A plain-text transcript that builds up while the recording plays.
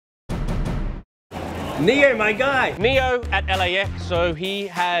Neo, my guy. Neo at LAX, so he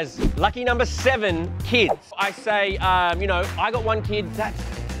has lucky number 7 kids. I say, you know, I got 1 kid,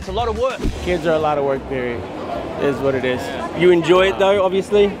 it's a lot of work. Kids are a lot of work, period. It is what it is. You enjoy it though,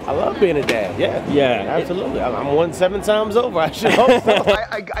 obviously? I love being a dad, yeah. Yeah, absolutely. I'm 1 7 times over, I should hope so.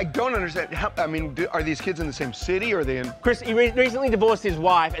 I don't understand. I mean, are these kids in the same city or are they in? Chris, he recently divorced his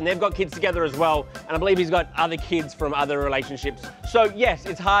wife and they've got kids together as well. And I believe he's got other kids from other relationships. So yes,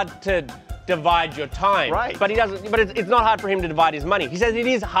 it's hard to divide your time. Right. But he doesn't, but it's not hard for him to divide his money. He says it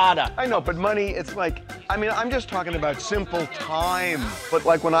is harder. I know, but money, it's like, I mean, I'm just talking about simple time. But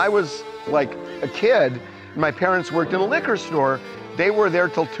like when I was like a kid, my parents worked in a liquor store. They were there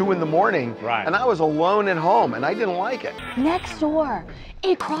till 2 in the morning. Right. And I was alone at home and I didn't like it. Next door.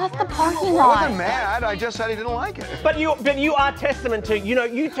 It crossed the parking I lot. wasn't mad, I just said I didn't like it. But you are testament to, you know,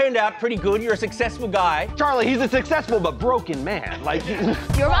 you turned out pretty good. You're a successful guy. Charlie, he's a successful but broken man. Like,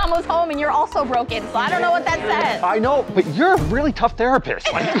 Your mom was home and you're also broken, so I don't know what that says. I know, but you're a really tough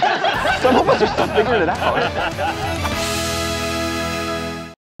therapist. Like, some of us are still figuring it out.